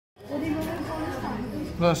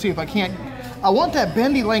Let's see if I can't. I want that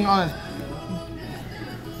bendy laying on its.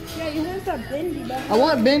 Yeah, you want that bendy, but I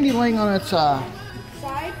want bendy laying on its side?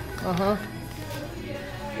 Uh-huh.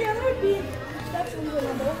 Yeah, that would be. That's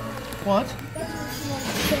reasonable. What? That's reasonable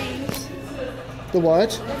things. The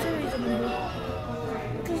what? That's a reasonable.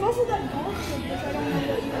 There's also that Garfield, which I don't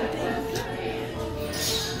know what you would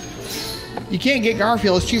think. You can't get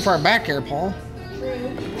Garfield. It's too far back there, Paul.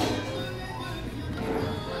 True.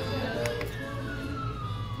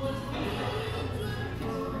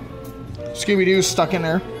 Scooby-Doo's stuck in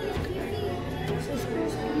there.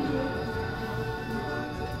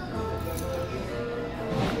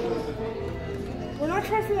 We're not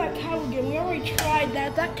trying for that cow again. We already tried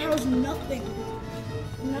that. That cow's nothing.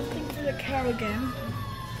 Nothing for the cow again.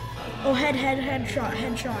 Oh, head shot.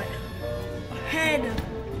 Head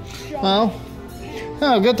shot. Well,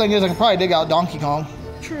 the good thing is I can probably dig out Donkey Kong.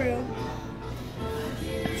 True.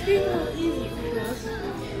 It's getting a little easier for us.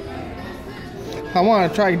 I want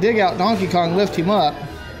to try to dig out Donkey Kong and lift him up.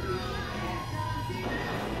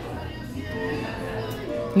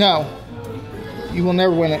 No. You will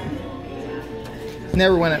never win it.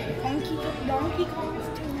 Never win it. Donkey Kong is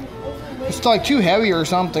too overweight. It's like too heavy or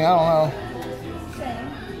something. I don't know.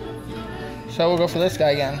 Same. So we'll go for this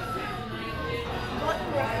guy again.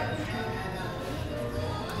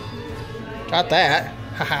 Got that.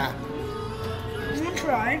 Haha. I'm gonna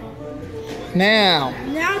try. Now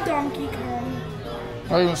Donkey Kong.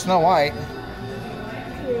 or even Snow White.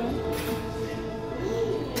 True.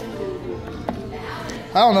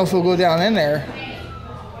 I don't know if we'll go down in there.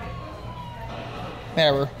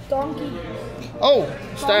 Never. Donkey. Oh,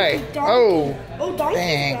 stay. Donkey. Oh, Oh, Donkey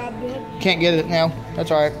dang. grabbed it. Can't get it now.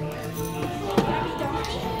 That's all right.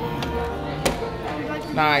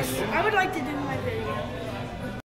 Nice. I would like to do